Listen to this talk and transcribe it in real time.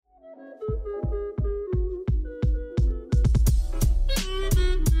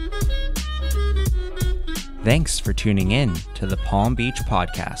Thanks for tuning in to the Palm Beach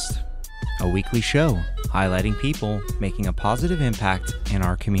Podcast, a weekly show highlighting people making a positive impact in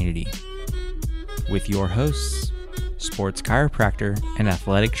our community. With your hosts, sports chiropractor and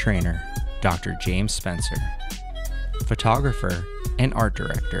athletic trainer, Dr. James Spencer, photographer and art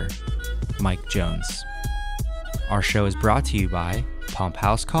director, Mike Jones. Our show is brought to you by Pump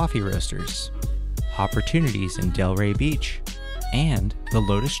House Coffee Roasters, Opportunities in Delray Beach, and the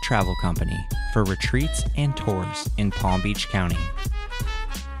Lotus Travel Company for retreats and tours in Palm Beach County.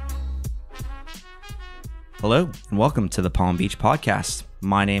 Hello, and welcome to the Palm Beach Podcast.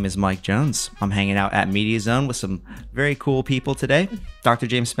 My name is Mike Jones. I'm hanging out at Media Zone with some very cool people today. Dr.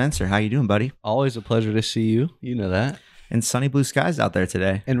 James Spencer, how you doing, buddy? Always a pleasure to see you. You know that. And sunny blue skies out there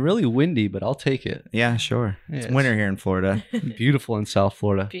today. And really windy, but I'll take it. Yeah, sure. It's winter here in Florida. Beautiful in South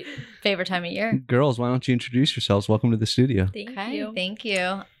Florida. Favorite time of year. Girls, why don't you introduce yourselves? Welcome to the studio. Thank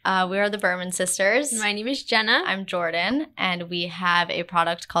you. We are the Berman sisters. My name is Jenna. I'm Jordan, and we have a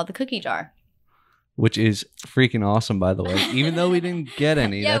product called the Cookie Jar. Which is freaking awesome, by the way. Even though we didn't get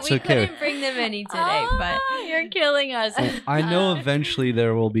any, that's okay. We couldn't bring them any today, but you're killing us. I know eventually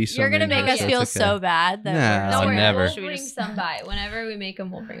there will be some. You're going to make us feel so bad. That No, never. We'll bring some by. Whenever we make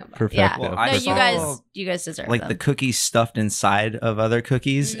them, we'll bring them by. Perfect. Yeah. Well, No, you guys deserve like them. the cookies stuffed inside of other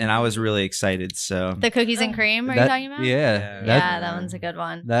cookies, and I was really excited. So The cookies and cream, are you talking about? Yeah. That one's a good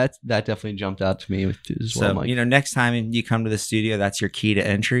one. That definitely jumped out to me as well, Mike. next time you come to the studio, that's your key to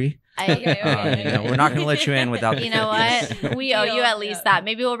entry. We're not going to let you in without the You know cookies. what? We owe you at least that.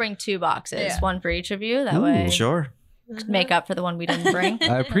 Maybe we'll bring 2 boxes, one for each of you. That way, Sure. make up for the one we didn't bring.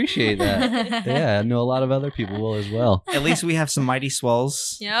 I appreciate that. Yeah, I know a lot of other people will as well. At least we have some mighty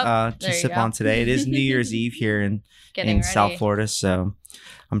swells There to you sip go. on today. It is New Year's Eve here in Getting ready. South Florida, so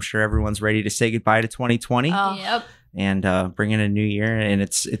I'm sure everyone's ready to say goodbye to 2020 Oh, Yep. and bring in a new year. And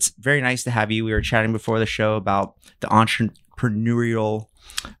it's very nice to have you. We were chatting before the show about the entrepreneurial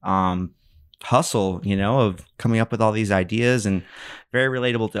hustle, of coming up with all these ideas, and very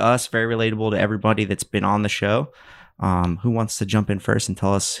relatable to us, very relatable to everybody that's been on the show. Who wants to jump in first and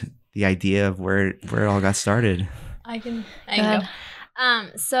tell us the idea of where it all got started? I can ahead. go.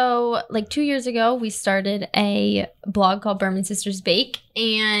 So like 2 years ago, we started a blog called Berman Sisters Bake,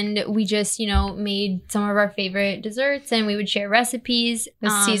 and we just, made some of our favorite desserts, and we would share recipes. It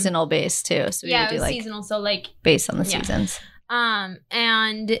was seasonal based too, so we would it do was like seasonal. So like, based on the Yeah. seasons.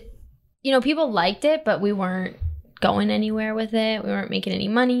 and people liked it, but we weren't going anywhere with it. We weren't making any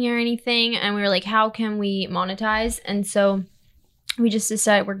money or anything, and we were like, how can we monetize? And so we just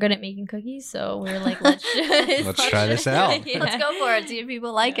decided we're good at making cookies, so we were like, let's try this out. Yeah. Let's go for it. See if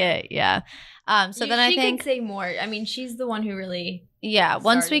people like it. Yeah. So then I she think could say more. I mean, she's the one who really. once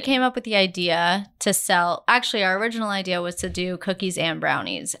we started. came up with the idea to sell, actually our original idea was to do cookies and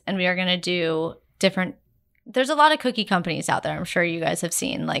brownies, and we are going to do different. There's a lot of cookie companies out there. I'm sure you guys have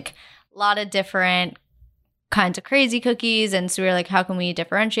seen like a lot of different kinds of crazy cookies. And so we were like, how can we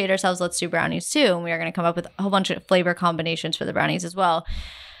differentiate ourselves? Let's do brownies too. And we are going to come up with a whole bunch of flavor combinations for the brownies as well.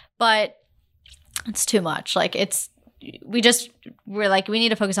 But it's too much. Like we're like, we need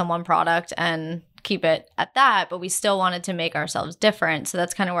to focus on one product and keep it at that. But we still wanted to make ourselves different. So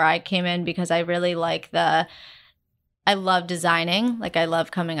that's kind of where I came in, because I really like I love designing. Like I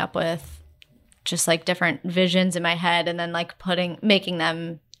love coming up with just like different visions in my head and then like making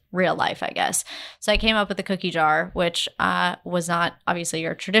them real life, I guess. So I came up with the cookie jar, which was not obviously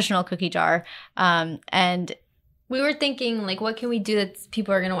your traditional cookie jar. And We were thinking, like, what can we do that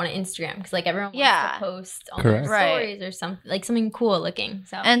people are going to want to Instagram? Because, like, everyone wants to post on Correct. their stories or something, like something cool looking.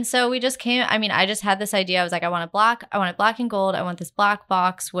 And so we just I just had this idea. I was like, I want it black and gold. I want this black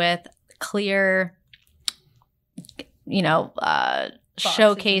box with clear,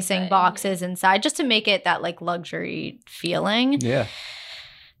 showcasing boxes inside, just to make it that like luxury feeling. Yeah.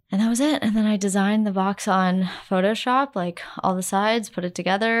 And that was it. And then I designed the box on Photoshop, like all the sides, put it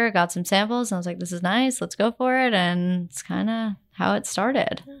together, got some samples, and I was like, this is nice, let's go for it. And it's kind of how it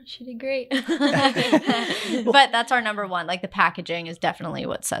started. Oh, she did great. But that's our number one. Like the packaging is definitely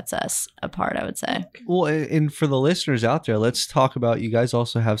what sets us apart, I would say. Well, and for the listeners out there, let's talk about, you guys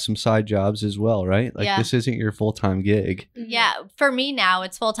also have some side jobs as well, right? Like this isn't your full-time gig. Yeah. For me now,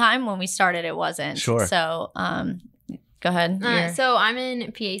 it's full-time. When we started, it wasn't. Sure. So, go ahead. So I'm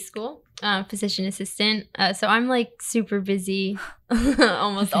in PA school, physician assistant. So I'm like super busy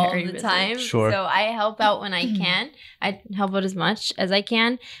almost all Very the busy. time. Sure. So I help out when I can. I help out as much as I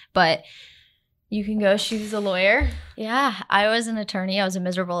can. But you can go. She's a lawyer. Yeah, I was an attorney. I was a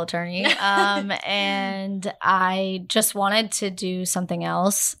miserable attorney. And I just wanted to do something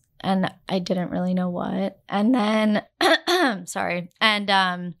else. And I didn't really know what. And then, sorry.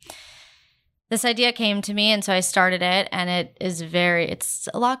 And this idea came to me, and so I started it, and it's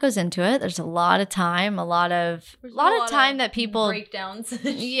a lot goes into it. There's a lot of time, a lot of time that people breakdowns.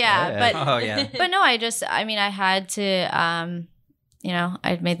 Yeah. But no, I had to,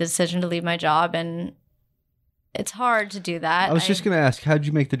 I'd made the decision to leave my job, and it's hard to do that. I was just going to ask, how'd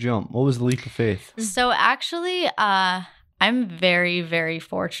you make the jump? What was the leap of faith? So actually, I'm very, very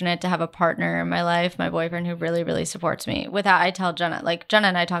fortunate to have a partner in my life, my boyfriend, who really, really supports me. I tell Jenna, like Jenna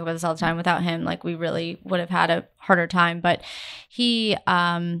and I talk about this all the time. Without him, like we really would have had a harder time. But he,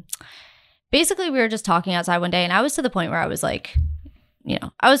 basically, we were just talking outside one day, and I was to the point where I was like,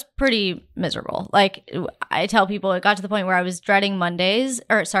 I was pretty miserable. Like I tell people, it got to the point where I was dreading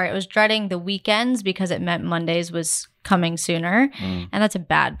I was dreading the weekends because it meant Mondays was coming sooner, and that's a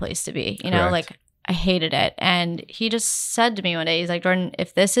bad place to be. Like. I hated it. And he just said to me one day, he's like, Jordan,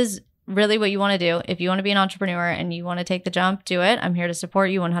 if this is really what you want to do, if you want to be an entrepreneur and you want to take the jump, do it. I'm here to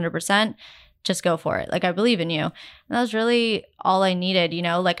support you 100%. Just go for it. Like, I believe in you. And that was really all I needed.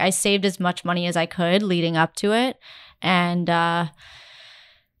 Like I saved as much money as I could leading up to it. And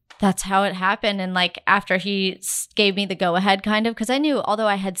that's how it happened. And like after he gave me the go ahead, kind of, because I knew, although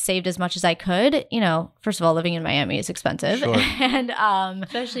I had saved as much as I could, first of all, living in Miami is expensive. Sure. And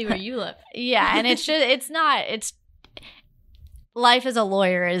especially where you live. Yeah. And life as a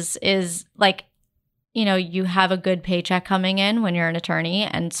lawyer is like, you have a good paycheck coming in when you're an attorney.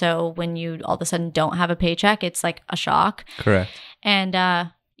 And so when you all of a sudden don't have a paycheck, it's like a shock. Correct. And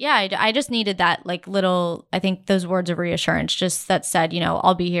I just needed that like little, I think those words of reassurance just that said,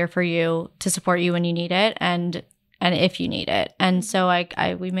 I'll be here for you to support you when you need it and if you need it. And so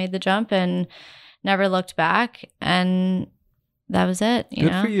we made the jump and never looked back, and that was it.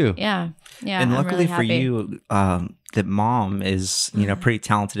 Good for you. Yeah. Yeah. And I'm luckily really for you, that mom is, pretty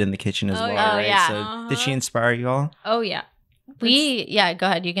talented in the kitchen as well, yeah. right? Oh, yeah. So did she inspire you all? Oh, yeah. Go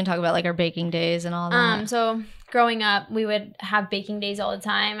ahead. You can talk about like our baking days and all that. So growing up, we would have baking days all the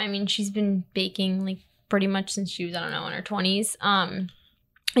time. I mean, she's been baking like pretty much since she was, I don't know, in her 20s.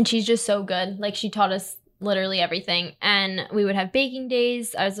 And she's just so good. Like she taught us literally everything. And we would have baking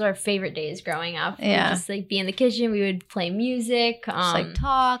days. That was our favorite days growing up. Yeah. We'd just like be in the kitchen. We would play music. Just like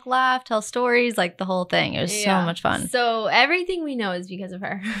talk, laugh, tell stories, like the whole thing. It was so much fun. So everything we know is because of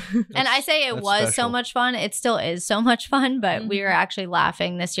her. And I say it was special. so much fun. It still is so much fun, but we were actually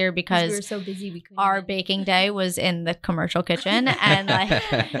laughing this year because we were so busy. We couldn't our even- baking day was in the commercial kitchen, and like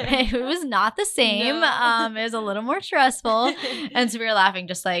it was not the same. No. It was a little more stressful. And so we were laughing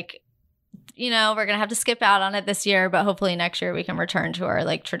just like, we're going to have to skip out on it this year, but hopefully next year we can return to our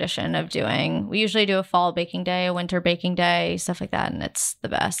like tradition of we usually do a fall baking day, a winter baking day, stuff like that. And it's the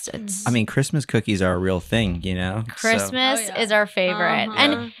best. Christmas cookies are a real thing, Christmas So. Oh, yeah. is our favorite.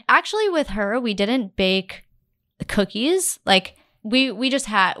 And actually with her, we didn't bake cookies. Like we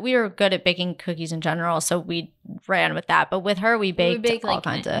were good at baking cookies in general. So we ran with that. But with her, we baked all like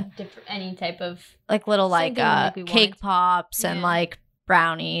kinds of any type of like little like we cake wanted. pops and like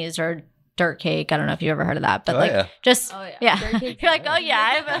brownies or dirt cake. I don't know if you've ever heard of that, but just Dirt cake. You're like, oh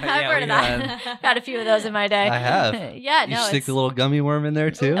yeah, I've heard of that. Got a few of those in my day. I have. Yeah, You stick a little gummy worm in there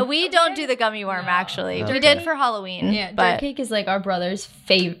too? We don't do the gummy worm actually. Okay. We did for Halloween. Yeah, but dirt cake is like our brother's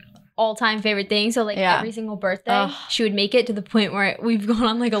all-time favorite thing. So like every single birthday, she would make it to the point where we've gone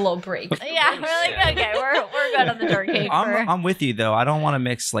on like a little break. Yeah, we're like, okay, we're good on the dirt cake. I'm with you though. I don't want to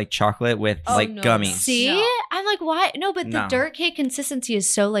mix like chocolate with gummies. See? No. I'm like, why? No, but the dirt cake consistency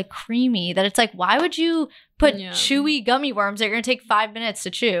is so like creamy that it's like, why would you put chewy gummy worms that are going to take 5 minutes to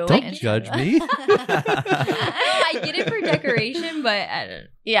chew? Don't judge me. I get it for decoration, but I don't.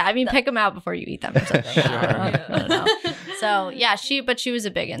 Yeah, I mean, pick them out before you eat them or something. Sure. I don't know. So yeah, she was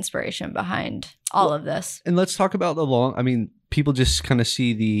a big inspiration behind all of this. And let's talk about people just kind of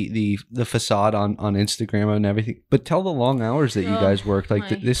see the facade on Instagram and everything, but tell the long hours that you guys work.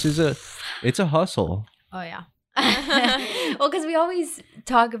 Like this is it's a hustle. Oh yeah. Well, because we always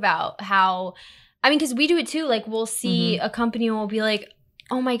talk about how, because we do it too. Like we'll see a company and we'll be like,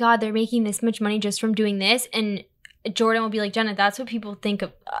 oh my God, they're making this much money just from doing this. And Jordan will be like, Jenna, that's what people think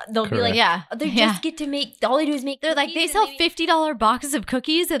of. They'll be like, they just get to make, all they do is make They're like, they sell $50 boxes of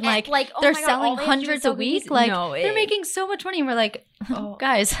cookies and like oh they're my God, selling all they have to do is hundreds sell a week. cookies? Like No, they're making so much money. And we're like,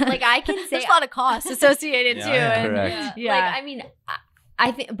 guys, like I can say there's a lot of costs associated too. And correct. yeah.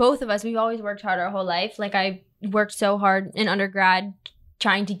 I think both of us, we've always worked hard our whole life. Like I worked so hard in undergrad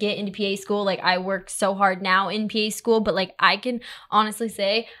trying to get into PA school. Like I work so hard now in PA school, but like I can honestly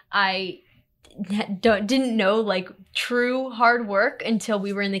say I didn't know like true hard work until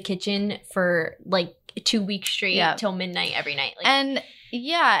we were in the kitchen for like 2 weeks straight till midnight every night. Like, and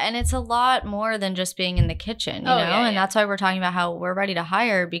Yeah, and it's a lot more than just being in the kitchen, you know? And that's why we're talking about how we're ready to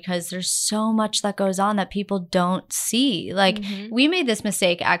hire, because there's so much that goes on that people don't see. Like, we made this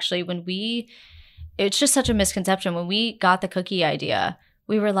mistake actually when it's just such a misconception. When we got the cookie idea,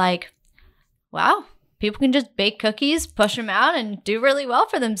 we were like, wow, people can just bake cookies, push them out, and do really well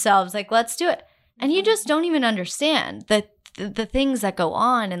for themselves. Like, let's do it. And you just don't even understand the things that go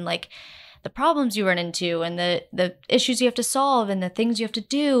on, and like the problems you run into, and the issues you have to solve, and the things you have to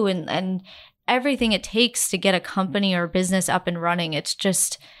do, and everything it takes to get a company or business up and running. It's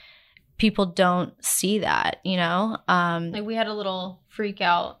just, people don't see that, you know? Like, we had a little freak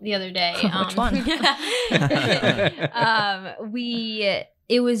out the other day. Which one?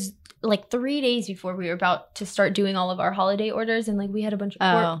 It was like 3 days before we were about to start doing all of our holiday orders, and like we had a bunch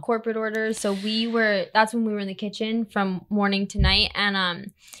of corporate orders. So that's when we were in the kitchen from morning to night,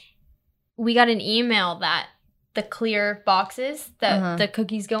 and we got an email that the clear boxes that the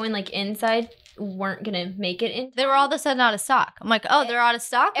cookies go in, like inside, weren't gonna make it in. They were all of a sudden out of stock. I'm like, oh, they're out of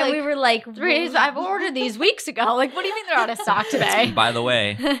stock? And like, we were like, 3 days, I've ordered these weeks ago. Like, what do you mean they're out of stock today? By the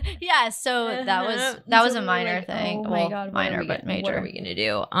way. Yeah, so that was a minor like, thing. Oh my God, minor, but major. What are we gonna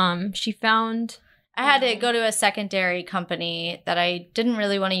do? She found... I had to go to a secondary company that I didn't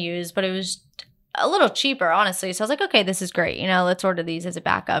really want to use, but it was a little cheaper, honestly. So I was like, okay, this is great. You know, let's order these as a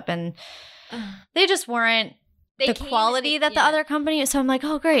backup. And they just weren't the quality that the other company. So I'm like,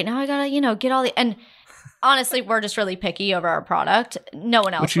 oh, great. Now I got to, get all the, and honestly, we're just really picky over our product. No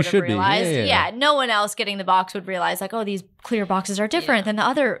one else would have realized. Yeah, no one else getting the box would realize, like, oh, these clear boxes are different than the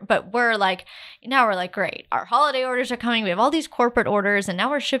other. But we're like, great. Our holiday orders are coming. We have all these corporate orders, and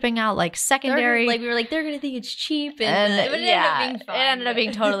now we're shipping out like secondary. We were like, they're going to think it's cheap. And it ended up being fine. It ended up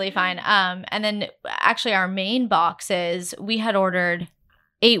being totally fine. And then actually our main boxes, we had ordered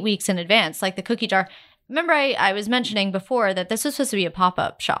 8 weeks in advance, like the cookie jar. Remember, I was mentioning before that this was supposed to be a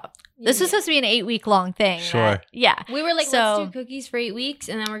pop-up shop. This was supposed to be an 8-week-long thing. Sure. We were like, let's do cookies for 8 weeks,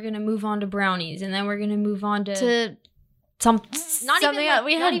 and then we're going to move on to brownies, and then we're going to move on to something else. Not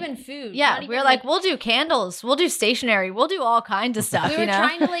even food. Yeah, we were like, we'll do candles. We'll do stationery. We'll do all kinds of stuff, We were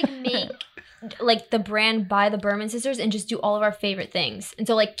trying to like make like the brand by the Berman sisters and just do all of our favorite things. And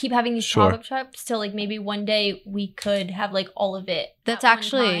so like keep having these pop-up shops till like maybe one day we could have like all of it. That's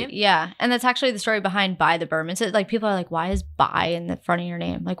actually, and that's actually the story behind By the Berman sisters. Like people are like, why is By in the front of your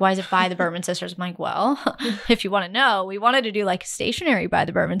name? Like, why is it By the Berman sisters? I'm like, well, if you want to know, we wanted to do like stationery by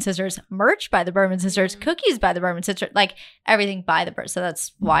the Berman sisters, merch by the Berman sisters, cookies by the Berman sisters, like everything by the Berman. So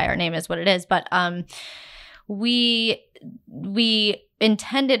that's why our name is what it is. But we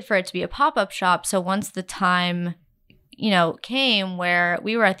intended for it to be a pop-up shop. So once the time, came where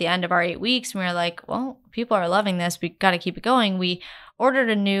we were at the end of our 8 weeks and we were like, well, people are loving this. We got to keep it going. We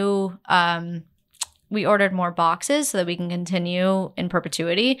ordered we ordered more boxes so that we can continue in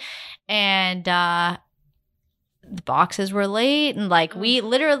perpetuity. And the boxes were late. And we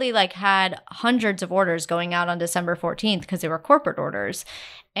literally had hundreds of orders going out on December 14th because they were corporate orders.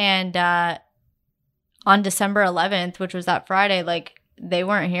 And on December 11th, which was that Friday, they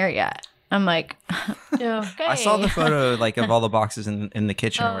weren't here yet. I'm like, okay. I saw the photo of all the boxes in the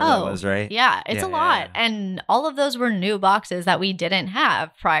kitchen where that was, right? Yeah, it's a lot. Yeah. And all of those were new boxes that we didn't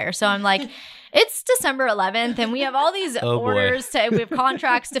have prior. So I'm like, it's December 11th and we have all these orders we have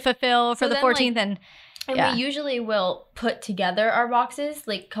contracts to fulfill for the 14th. And we usually will put together our boxes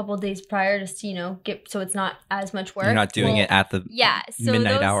a couple of days prior just to, get so it's not as much work. You're not doing it at the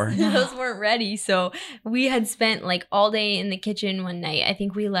midnight hour. Those weren't ready. So we had spent all day in the kitchen one night. I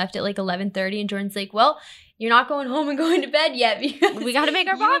think we left at 11:30 and Jordan's like, well, you're not going home and going to bed yet because we got to make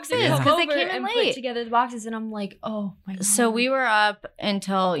our boxes because they came in late. Put together the boxes and I'm like, oh my God. So we were up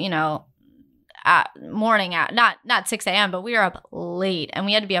until, at morning at not 6 a.m., but we were up late and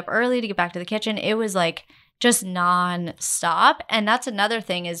we had to be up early to get back to the kitchen. It was just non-stop. And that's another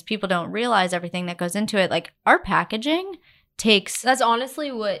thing is people don't realize everything that goes into it. Our packaging takes that's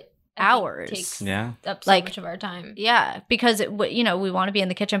honestly what hours takes up so much of our time. Yeah, because we want to be in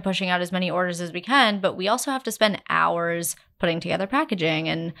the kitchen pushing out as many orders as we can, but we also have to spend hours putting together packaging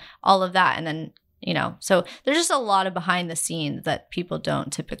and all of that. And then so there's just a lot of behind the scenes that people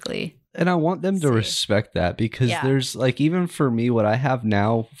don't typically. And I want them to respect that because there's even for me, what I have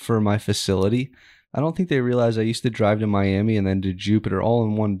now for my facility, I don't think they realize I used to drive to Miami and then to Jupiter all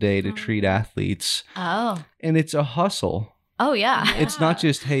in one day to treat athletes. Oh. And it's a hustle. Oh, yeah. It's not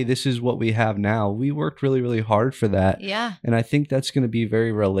just, hey, this is what we have now. We worked really, really hard for that. Yeah. And I think that's going to be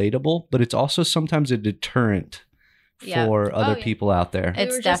very relatable, but it's also sometimes a deterrent for other people out there. We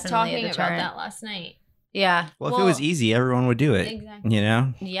were just talking about that last night. Yeah. Well, if it was easy, everyone would do it. Exactly.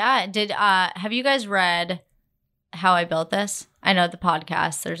 Yeah. Have you guys read How I Built This? I know the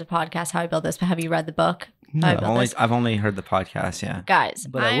podcast. There's a podcast, How I Built This, but have you read the book? No. I've only heard the podcast, yeah. Guys.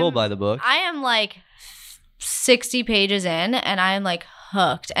 But I will buy the book. I am like 60 pages in and I am like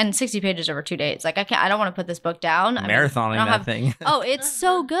hooked. And 60 pages over 2 days. Like I don't want to put this book down. Marathoning that thing. Oh, it's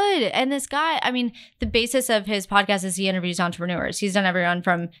so good. And this guy, I mean, the basis of his podcast is he interviews entrepreneurs. He's done everyone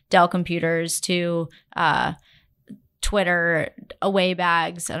from Dell Computers to Twitter, away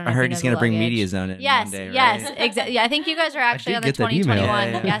bags. I heard he's going to bring Media Zone in one day, right? Yes, exactly. Yeah, I think you guys are actually on the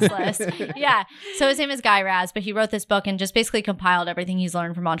 2021 guest list. Yeah. So his name is Guy Raz, but he wrote this book and just basically compiled everything he's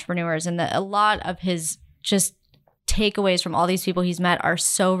learned from entrepreneurs. And a lot of his just takeaways from all these people he's met are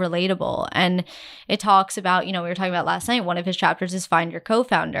so relatable. And it talks about, we were talking about last night, one of his chapters is find your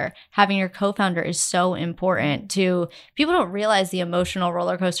co-founder. Having your co-founder is so important to people. Don't realize the emotional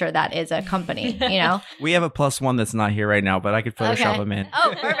roller coaster that is a company, We have a +1 that's not here right now, but I could Photoshop him in.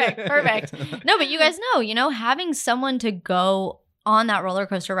 Oh, perfect. No, but you guys know, having someone to go on that roller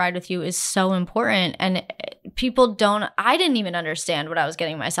coaster ride with you is so important. And I didn't even understand what I was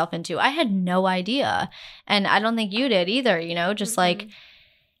getting myself into. I had no idea. And I don't think you did either, just like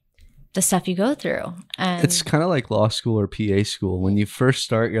the stuff you go through. And it's kind of like law school or PA school. When you first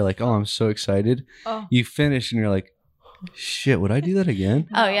start, you're like, oh, I'm so excited. Oh. You finish and you're like, shit, would I do that again?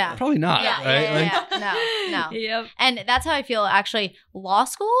 Oh, yeah. Probably not. Yeah, right? No. Yep. And that's how I feel. Actually, law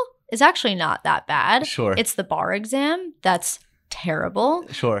school is actually not that bad. Sure. It's the bar exam that's terrible.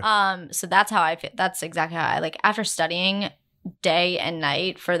 Sure. So that's how I feel. That's exactly how I like after studying day and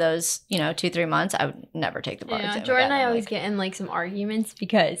night for those, 2-3 months, I would never take the bar exam. Jordan again. and I always get in like some arguments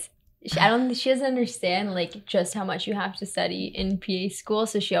because she doesn't understand like just how much you have to study in PA school.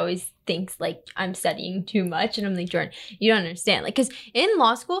 So she always thinks like I'm studying too much. And I'm like, Jordan, you don't understand. Like, because in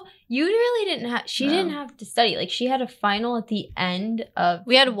law school, you really didn't didn't have to study. Like she had a final at the end of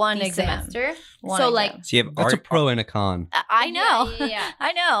we had one exam. Semester. So like, so you have that's a pro and a con. I know. Yeah.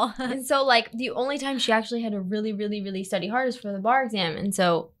 I know. And so like the only time she actually had to really, really, really study hard is for the bar exam. And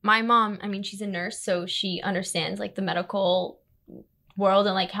so my mom, I mean, she's a nurse, so she understands like the medical world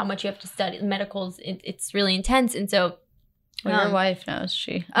and like how much you have to study medicals. It's really intense. And so your wife knows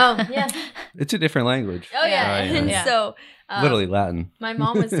she. Oh yeah. It's a different language. Oh yeah. And so literally Latin. My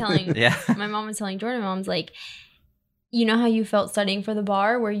mom was telling my mom was telling Jordan, mom's like, you know how you felt studying for the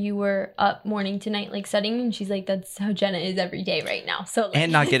bar where you were up morning to night like studying? And she's like, that's how Jenna is every day right now. So like, and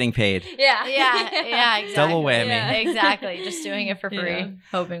not getting paid. Yeah, exactly. Double whammy. Yeah, exactly. Just doing it for free,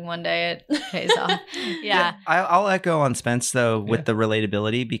 hoping one day it pays off. Yeah. I'll echo on Spence though with the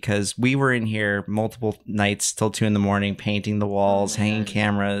relatability, because we were in here multiple nights till 2 a.m, painting the walls, hanging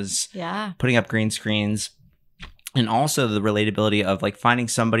cameras, putting up green screens, and also the relatability of like finding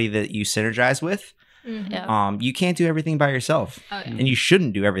somebody that you synergize with. Mm-hmm. You can't do everything by yourself, and you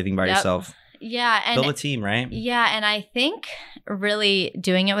shouldn't do everything by yourself. Yeah, and build a team, right? Yeah, and I think really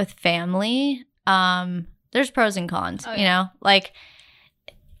doing it with family, there's pros and cons. Like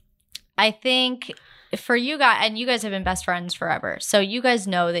I think for you guys, and you guys have been best friends forever, so you guys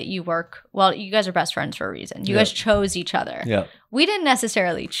know that you work well. You guys are best friends for a reason. You guys chose each other. Yeah. We didn't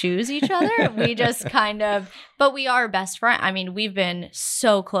necessarily choose each other. We just kind of, but we are best friends. I mean, we've been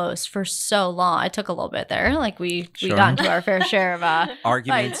so close for so long. It took a little bit there. Like we got into our fair share of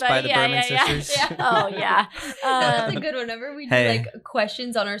arguments fights, by the Berman sisters. Yeah. Oh yeah, that's a good one. Whenever we do like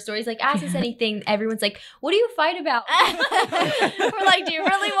questions on our stories, like ask us anything, everyone's like, "What do you fight about?" We're like, "Do you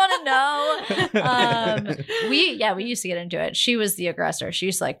really want to know?" We used to get into it. She was the aggressor. She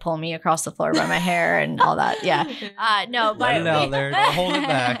used to like pull me across the floor by my hair and all that. Yeah, no, but. Let it out there. Don't hold it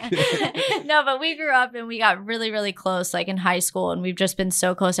back. No, but we grew up and we got really, really close, like in high school, and we've just been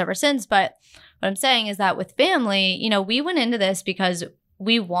so close ever since. But what I'm saying is that with family, we went into this because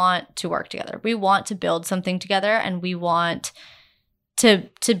we want to work together. We want to build something together, and we want to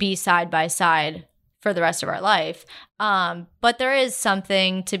be side by side for the rest of our life. But there is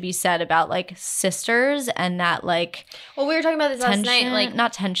something to be said about like sisters and that like. Well, we were talking about this last night, like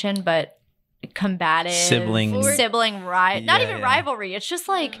not tension, but combative sibling not even rivalry. It's just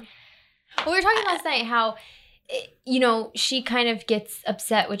like we were talking last night how she kind of gets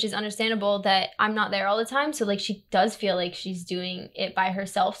upset, which is understandable, that I'm not there all the time. So like she does feel like she's doing it by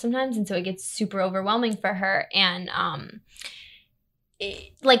herself sometimes, and so it gets super overwhelming for her. And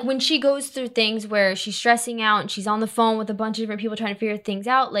like when she goes through things where she's stressing out and she's on the phone with a bunch of different people trying to figure things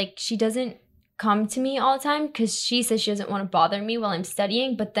out, like she doesn't come to me all the time because she says she doesn't want to bother me while I'm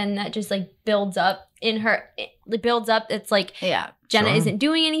studying, but then that just like builds up in her. It builds up. It's like Jenna isn't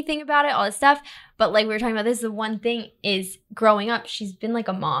doing anything about it, all this stuff. But like we were talking about, this is the one thing is growing up, she's been like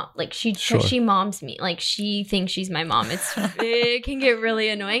a mom. Like she moms me. Like she thinks she's my mom. It can get really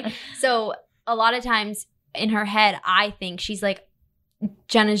annoying. So a lot of times in her head, I think she's like,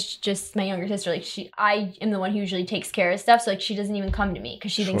 Jenna's just my younger sister. Like I am the one who usually takes care of stuff. So like she doesn't even come to me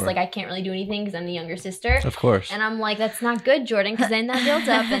because she thinks like I can't really do anything because I'm the younger sister. Of course. And I'm like, that's not good, Jordan, because then that builds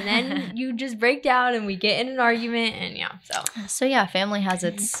up and then you just break down and we get in an argument and So yeah, family has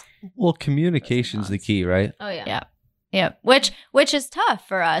its. Well, communication's the key, right? Oh yeah. Yeah. Yeah, which is tough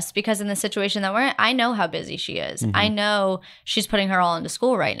for us because in the situation that we're in, I know how busy she is. I know she's putting her all into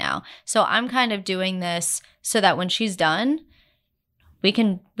school right now. So I'm kind of doing this so that when she's done, we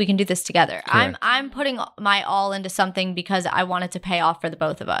can do this together. Correct. I'm putting my all into something because I want it to pay off for the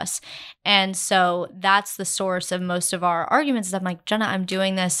both of us. And so that's the source of most of our arguments is I'm like, Jenna, I'm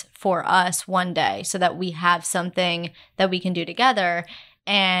doing this for us one day so that we have something that we can do together.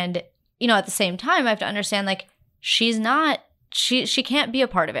 And, you know, at the same time, I have to understand like, she's not she can't be a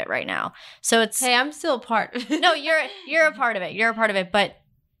part of it right now. So it's hey, I'm still a part of it. No, you're a part of it. You're a part of it, but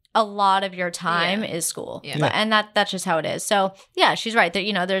a lot of your time is school. Yeah. And that's just how it is. So yeah, she's right. There,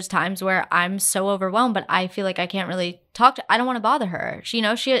 you know, there's times where I'm so overwhelmed, but I feel like I can't really I don't want to bother her. She, you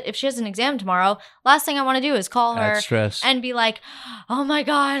know, if she has an exam tomorrow, last thing I want to do is call her and be like, oh my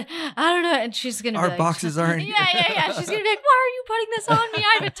God, I don't know. And she's going to be like, our boxes aren't. Yeah. She's going to be like, why are you putting this on me?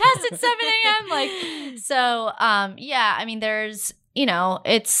 I have a test at 7 a.m. Like, so, yeah, I mean, there's, you know,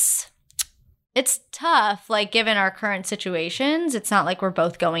 it's tough, like given our current situations. It's not like we're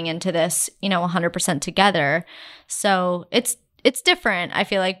both going into this, you know, 100% together. So it's different, I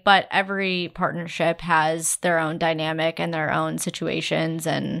feel like, but every partnership has their own dynamic and their own situations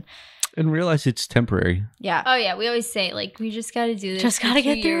and realize it's temporary. Yeah. Oh yeah, we always say like we just got to do this. Just got to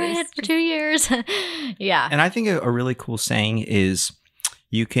get through it for 2 years. Yeah. And I think a really cool saying is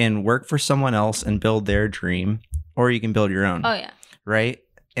you can work for someone else and build their dream, or you can build your own. Oh yeah. Right?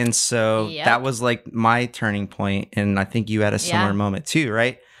 And so that was like my turning point, and I think you had a similar moment too,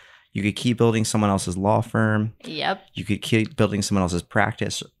 right? You could keep building someone else's law firm. Yep. You could keep building someone else's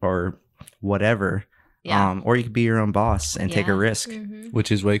practice or whatever. Yeah. Or you could be your own boss and take a risk.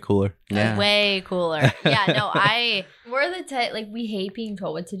 Which is way cooler. Yeah. Way cooler. Yeah, no, we're the type, like, we hate being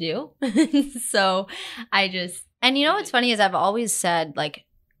told what to do. So And you know what's funny is I've always said, like,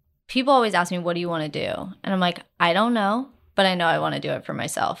 people always ask me, what do you want to do? And I'm like, I don't know, but I know I want to do it for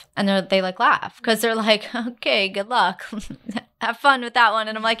myself. And they like laugh because they're like, okay, good luck. Have fun with that one.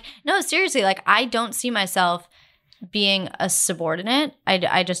 And I'm like, no, seriously, like, I don't see myself being a subordinate.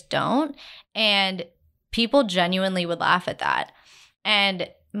 I just don't. And people genuinely would laugh at that. And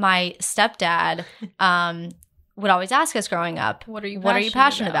my stepdad would always ask us growing up, what are you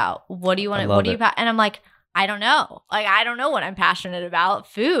passionate about? What do you want to, and I'm like, I don't know. Like, I don't know what I'm passionate about.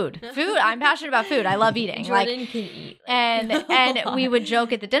 Food. I'm passionate about food. I love eating. Jordan can eat. And we would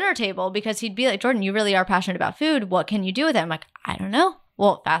joke at the dinner table because he'd be like, Jordan, you really are passionate about food. What can you do with it? I'm like, I don't know.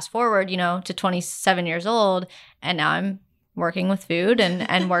 Well, fast forward, you know, to 27 years old, and now I'm working with food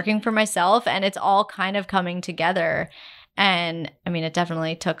and working for myself, and it's all kind of coming together. And I mean, it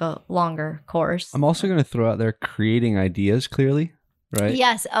definitely took a longer course. I'm also going to throw out there creating ideas clearly. Right?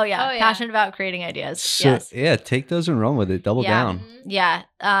 Yes. Oh yeah. Passionate about creating ideas. So, yes. Yeah. Take those and run with it. Double down. Yeah.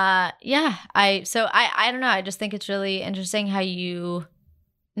 Yeah. I don't know. I just think it's really interesting how you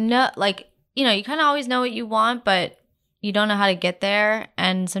know, like, you know, you kind of always know what you want, but you don't know how to get there.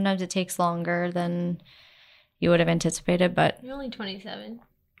 And sometimes it takes longer than you would have anticipated. But you're only 27.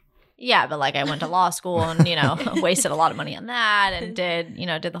 Yeah, but like I went to law school and, you know, wasted a lot of money on that and did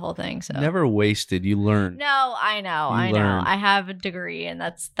the whole thing. So never wasted. You learned. No, I know. I have a degree and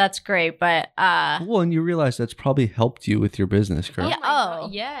that's great. But well, and you realize that's probably helped you with your business, correct? Yeah.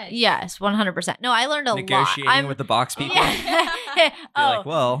 Yes. Yes, 100%. No, I learned a lot. Negotiating with the box people. Like,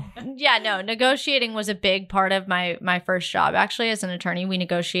 well. Yeah, no, negotiating was a big part of my first job. Actually, as an attorney, we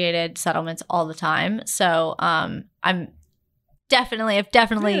negotiated settlements all the time. So I've definitely,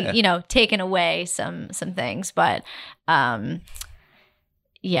 you know, taken away some things, but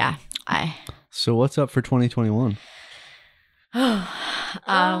yeah, So what's up for 2021?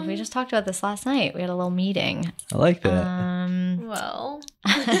 We just talked about this last night. We had a little meeting. I like that. Well,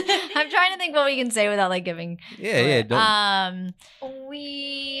 I'm trying to think what we can say without like giving. Yeah. Don't.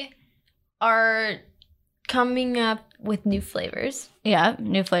 We are coming up with new flavors. Yeah,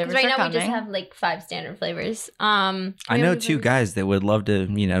 new flavors. Right now coming. we just have like 5 standard flavors. I know 2 guys that would love to,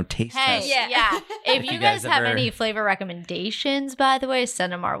 you know, taste test. Yeah. If you guys have any flavor recommendations, by the way,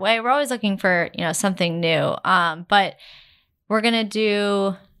 send them our way. We're always looking for, you know, something new. But we're gonna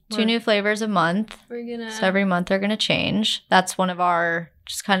do 2 new flavors a month. So every month they're gonna change. That's one of our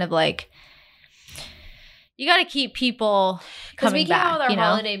just kind of like, you got to keep people coming back. Because we came out with our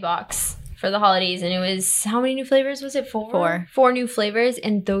holiday box for the holidays, and it was, how many new flavors was it? 4 new flavors,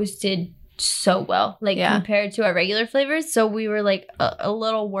 and those did so well, like compared to our regular flavors. So we were like a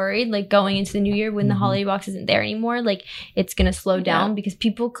little worried, like going into the new year when the holiday box isn't there anymore, like it's gonna slow down because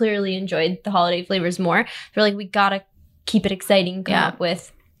people clearly enjoyed the holiday flavors more. They're like, we gotta keep it exciting, come up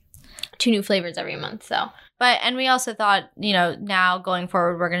with 2 new flavors every month. So and we also thought, you know, now going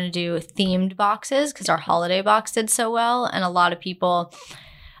forward, we're going to do themed boxes because our holiday box did so well. And a lot of people,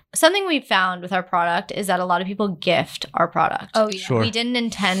 something we found with our product is that a lot of people gift our product. Oh, yeah. Sure. We didn't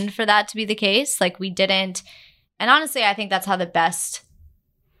intend for that to be the case. Like we didn't. And honestly, I think that's how the best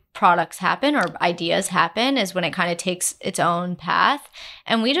products happen or ideas happen, is when it kind of takes its own path.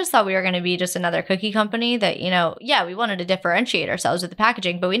 And we just thought we were going to be just another cookie company that, you know, we wanted to differentiate ourselves with the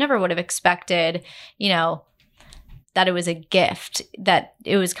packaging, but we never would have expected, you know, that it was a gift, that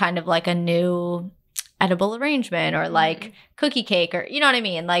it was kind of like a new edible arrangement or like cookie cake, or you know what I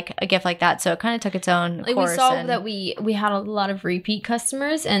mean, like a gift like that. So it kind of took its own like course. We saw that we had a lot of repeat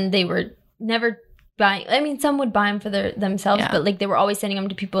customers, and they were never buying. I mean, some would buy them for themselves, but like they were always sending them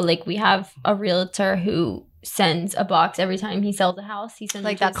to people. Like we have a realtor who sends a box every time he sells a house. He sends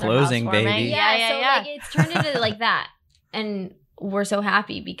like that closing, baby. Yeah. Like it's turned into like that, and we're so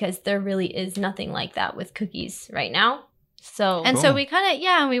happy because there really is nothing like that with cookies right now. So so we kind of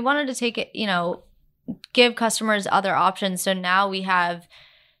and we wanted to take it, you know, give customers other options. So now we have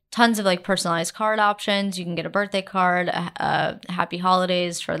tons of like personalized card options. You can get a birthday card, happy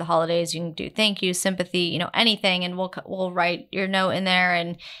holidays for the holidays. You can do thank you, sympathy, you know, anything, and we'll write your note in there,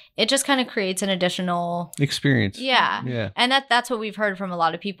 and it just kind of creates an additional experience. Yeah. And that's what we've heard from a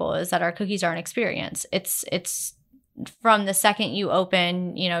lot of people, is that our cookies are an experience. It's from the second you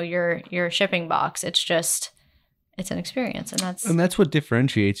open, you know, your shipping box, it's an experience, and that's what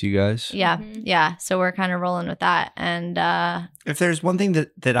differentiates you guys. Yeah. So we're kind of rolling with that. And if there's one thing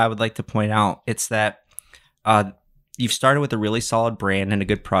that I would like to point out, it's that you've started with a really solid brand and a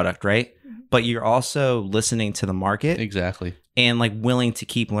good product, right? But you're also listening to the market. Exactly. And like willing to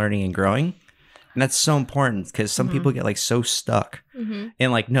keep learning and growing. And that's so important, because some people get like so stuck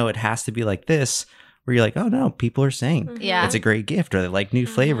and like, no, it has to be like this, where you're like, oh no, people are saying it's a great gift, or they like new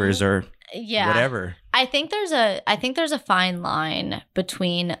flavors, or whatever. I think there's a fine line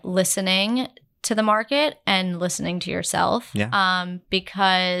between listening to the market and listening to yourself. Yeah.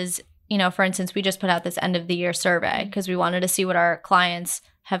 Because, you know, for instance, we just put out this end of the year survey because we wanted to see what our clients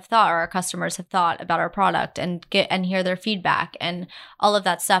have thought, or our customers have thought about our product, and hear their feedback and all of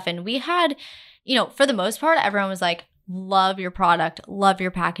that stuff. And we had, you know, for the most part, everyone was like, love your product, love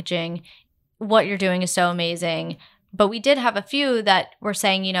your packaging, what you're doing is so amazing. But we did have a few that were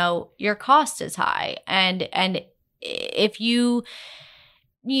saying, you know, your cost is high, and if you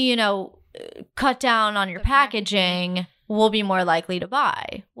know, cut down on your packaging, we'll be more likely to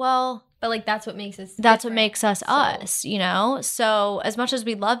buy. Well, but like that's what makes us us, you know? So as much as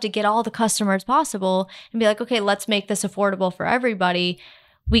we'd love to get all the customers possible and be like, okay, let's make this affordable for everybody,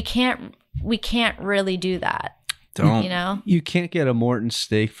 we can't really do that. Don't. You know? You can't get a Morton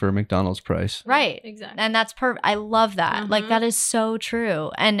steak for a McDonald's price. Right. Exactly. And that's perfect. I love that. Like that is so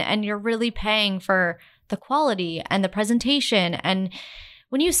true. And you're really paying for the quality and the presentation. And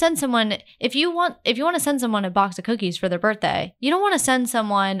when you send someone, if you want to send someone a box of cookies for their birthday, you don't want to send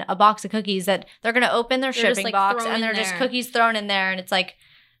someone a box of cookies that they're going to open their shipping just, like, box and they're just cookies thrown in there, and it's like,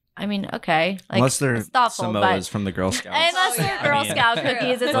 I mean, okay. Like, unless they're it's thoughtful, Samoas from the Girl Scouts. Unless they're Girl Scout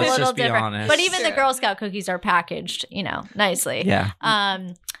cookies, it's a let's little just be different. honest. But even the Girl Scout cookies are packaged, you know, nicely. Yeah.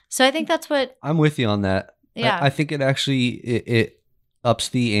 So I think that's what. I'm with you on that. Yeah. I think it actually it ups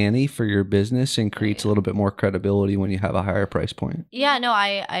the ante for your business and creates a little bit more credibility when you have a higher price point. Yeah, no,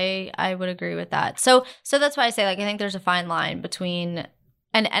 I would agree with that. So that's why I say, like, I think there's a fine line between,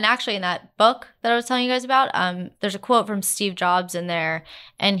 and actually in that book that I was telling you guys about, there's a quote from Steve Jobs in there,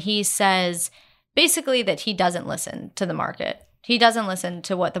 and he says basically that he doesn't listen to the market. He doesn't listen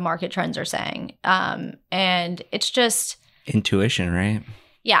to what the market trends are saying. And it's just intuition, right?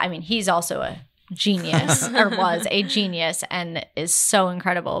 Yeah, I mean, he's also a genius or was a genius and is so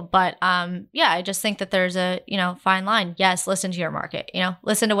incredible. But I just think that there's a, you know, fine line. Yes, listen to your market, you know,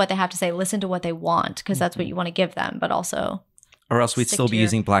 listen to what they have to say, listen to what they want, because that's what you want to give them, but also, or else we'd still be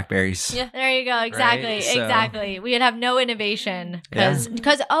using Blackberries. Yeah, there you go. Exactly. Right? So. Exactly. We would have no innovation because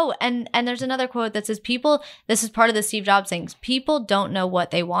and there's another quote that says, people, this is part of the Steve Jobs things, people don't know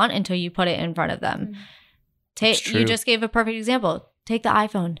what they want until you put it in front of them. You just gave a perfect example. Take the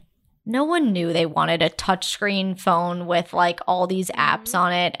iPhone. No one knew they wanted a touchscreen phone with like all these apps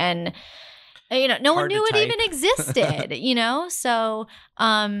on it, and you know, no one knew it even existed, you know? So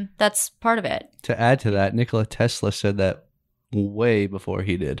that's part of it. To add to that, Nikola Tesla said that way before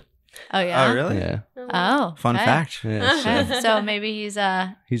he did. Oh, yeah? Oh, really? Yeah. Oh, Fun okay. fact. Yeah, so Okay. So maybe he's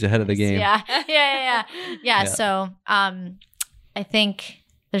he's ahead of the game. Yeah. So I think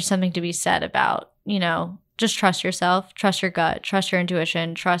there's something to be said about, just trust yourself, trust your gut, trust your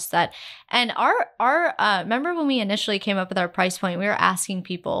intuition, trust that. And our remember when we initially came up with our price point, we were asking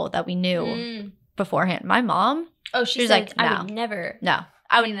people that we knew beforehand. My mom, Oh, she was said, like, no. I would never. No.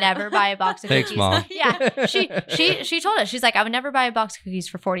 I would never buy a box of Thanks, cookies. Mom. Yeah. She told us, she's like, I would never buy a box of cookies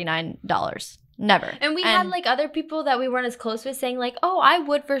for $49. Never. And we had like other people that we weren't as close with saying like, oh, I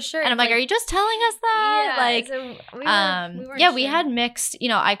would for sure. And I'm like, are you just telling us that? Yeah, Like, so we weren't we sure. had mixed,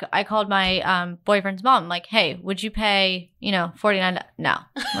 I called my boyfriend's mom, like, hey, would you pay, $49? No.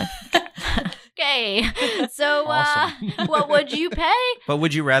 I'm like, okay. So Awesome. what would you pay? But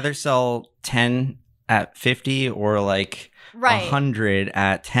would you rather sell 10 at 50 or like Right. 100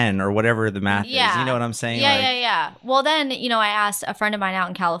 at 10 or whatever the math is? You know what I'm saying? Yeah. Well, then, I asked a friend of mine out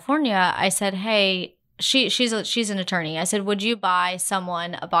in California, I said, hey, she's an attorney. I said, would you buy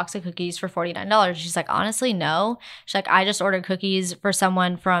someone a box of cookies for $49? She's like, honestly, no. She's like, I just ordered cookies for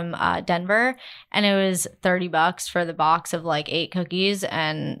someone from Denver, and it was $30 for the box of like 8 cookies.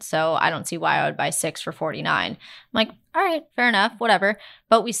 And so I don't see why I would buy 6 for $49. I'm like, all right, fair enough, whatever.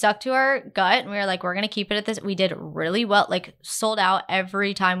 But we stuck to our gut, and we were like, we're going to keep it at this. We did really well, like sold out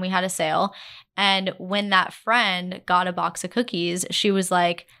every time we had a sale. And when that friend got a box of cookies, she was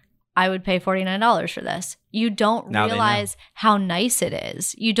like, I would pay $49 for this. You don't realize how nice it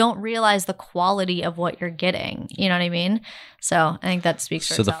is. You don't realize the quality of what you're getting. You know what I mean? So I think that speaks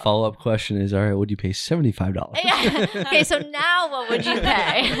for So itself. the follow-up question is, all right, would you pay $75? Yeah. Okay, so now what would you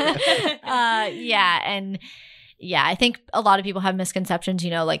pay? I think a lot of people have misconceptions,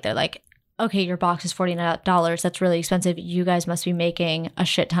 like they're like, okay, your box is $49. That's really expensive. You guys must be making a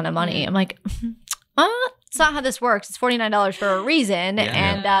shit ton of money. I'm like, it's not how this works. It's $49 for a reason.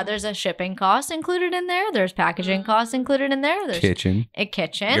 And there's a shipping cost included in there. There's packaging costs included in there. There's Kitchen. a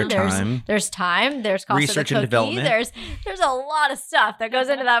kitchen. Your there's time. There's time. There's cost Research of the and cookie. development. There's a lot of stuff that goes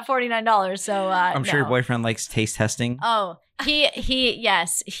into that $49. So I'm sure your no. boyfriend likes taste testing. Oh,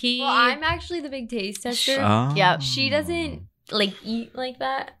 yes. Well, I'm actually the big taste tester. Oh. Yep. She doesn't like eat like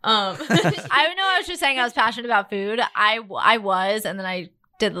that. I know I was just saying I was passionate about food. I was, and then I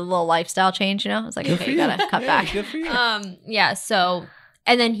did the little lifestyle change, I was like, okay, you gotta cut back. Good for you. So,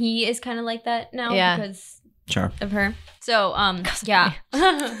 and then he is kind of like that now because Sure. of her. So, yeah. No,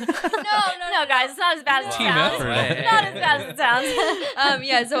 guys, it's not as bad as it Team sounds. effort. Not as bad as it sounds.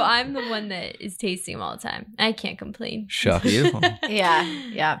 Yeah, so I'm the one that is tasting them all the time. I can't complain. Shucks. Beautiful.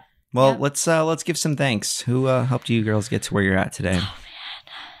 Yeah. Well, let's give some thanks. Who helped you girls get to where you're at today?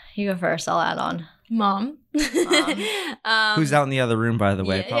 You go first. I'll add on. Mom. Who's out in the other room, by the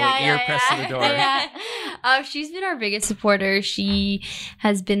way? Probably ear pressed to the door. Yeah. She's been our biggest supporter. She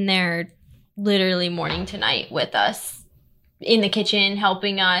has been there literally morning to night with us in the kitchen,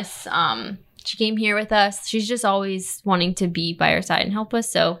 helping us. She came here with us. She's just always wanting to be by our side and help us.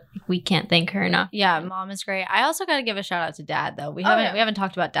 So we can't thank her enough. Yeah, Mom is great. I also got to give a shout out to Dad, though. We haven't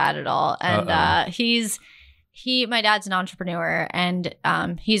talked about Dad at all, and my dad's an entrepreneur, and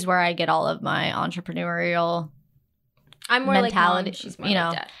he's where I get all of my entrepreneurial I'm more mentality. like Mom, she's more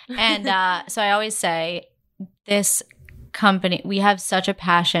like Dad. And so I always say this company, we have such a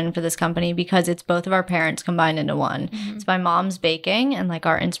passion for this company because it's both of our parents combined into one. Mm-hmm. It's my mom's baking and like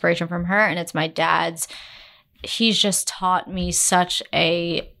our inspiration from her, and it's my dad's. He's just taught me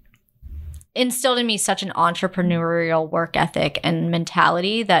instilled in me such an entrepreneurial work ethic and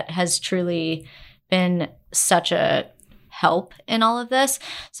mentality that has truly been such a help in all of this.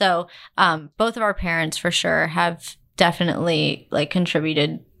 So both of our parents for sure have definitely like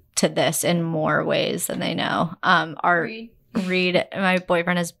contributed to this in more ways than they know. Reed, my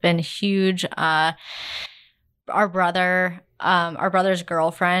boyfriend, has been huge. Our brother's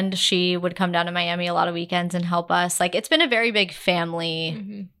girlfriend, she would come down to Miami a lot of weekends and help us. Like, it's been a very big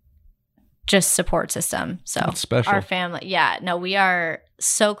family just support system. So that's special. Our family, we are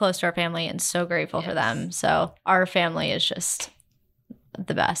so close to our family and so grateful for them. So our family is just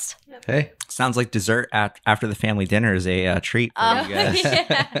the best. Hey, sounds like dessert after the family dinner is a treat for you guys.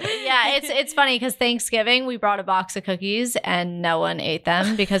 Yeah, it's funny because Thanksgiving we brought a box of cookies and no one ate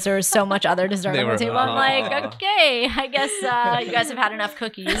them because there was so much other dessert on the table. I'm like, okay, I guess you guys have had enough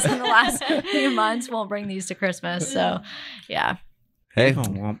cookies in the last few months. We'll bring these to Christmas. So, yeah. Hey,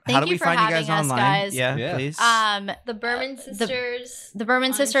 well, how do we find you guys online? Guys. Yeah, please. The Berman Sisters. The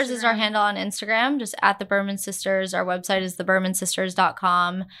Berman Sisters is our handle on Instagram, just at the Berman Sisters. Our website is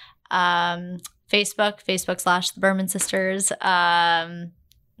thebermansisters.com. Facebook / the Berman Sisters. And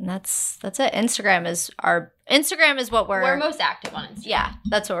that's it. Instagram Instagram is what we're most active on Instagram. Yeah,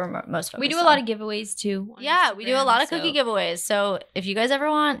 that's what we're most focused We do a on. lot of giveaways too. Yeah, we do a lot of cookie giveaways. So if you guys ever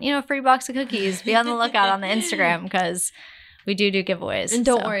want, a free box of cookies, be on the lookout on the Instagram because we do giveaways. And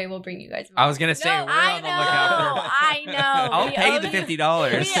don't worry, we'll bring you guys. I was gonna say we're on the lookout for. I know. I'll pay the $50.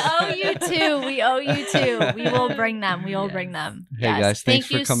 We owe you two. We owe you two. We will bring them. We will bring them. Hey guys, thanks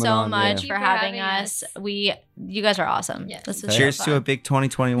for coming on. Thank you so much for having us. You guys are awesome. Yes. This was Cheers so to a big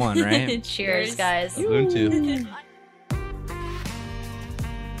 2021, right? Cheers, guys. Ubuntu.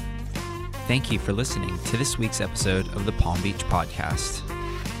 Thank you for listening to this week's episode of the Palm Beach Podcast.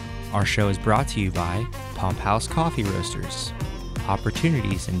 Our show is brought to you by Pump House Coffee Roasters,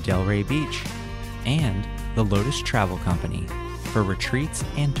 Opportunities in Delray Beach, and the Lotus Travel Company for retreats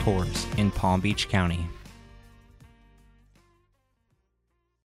and tours in Palm Beach County.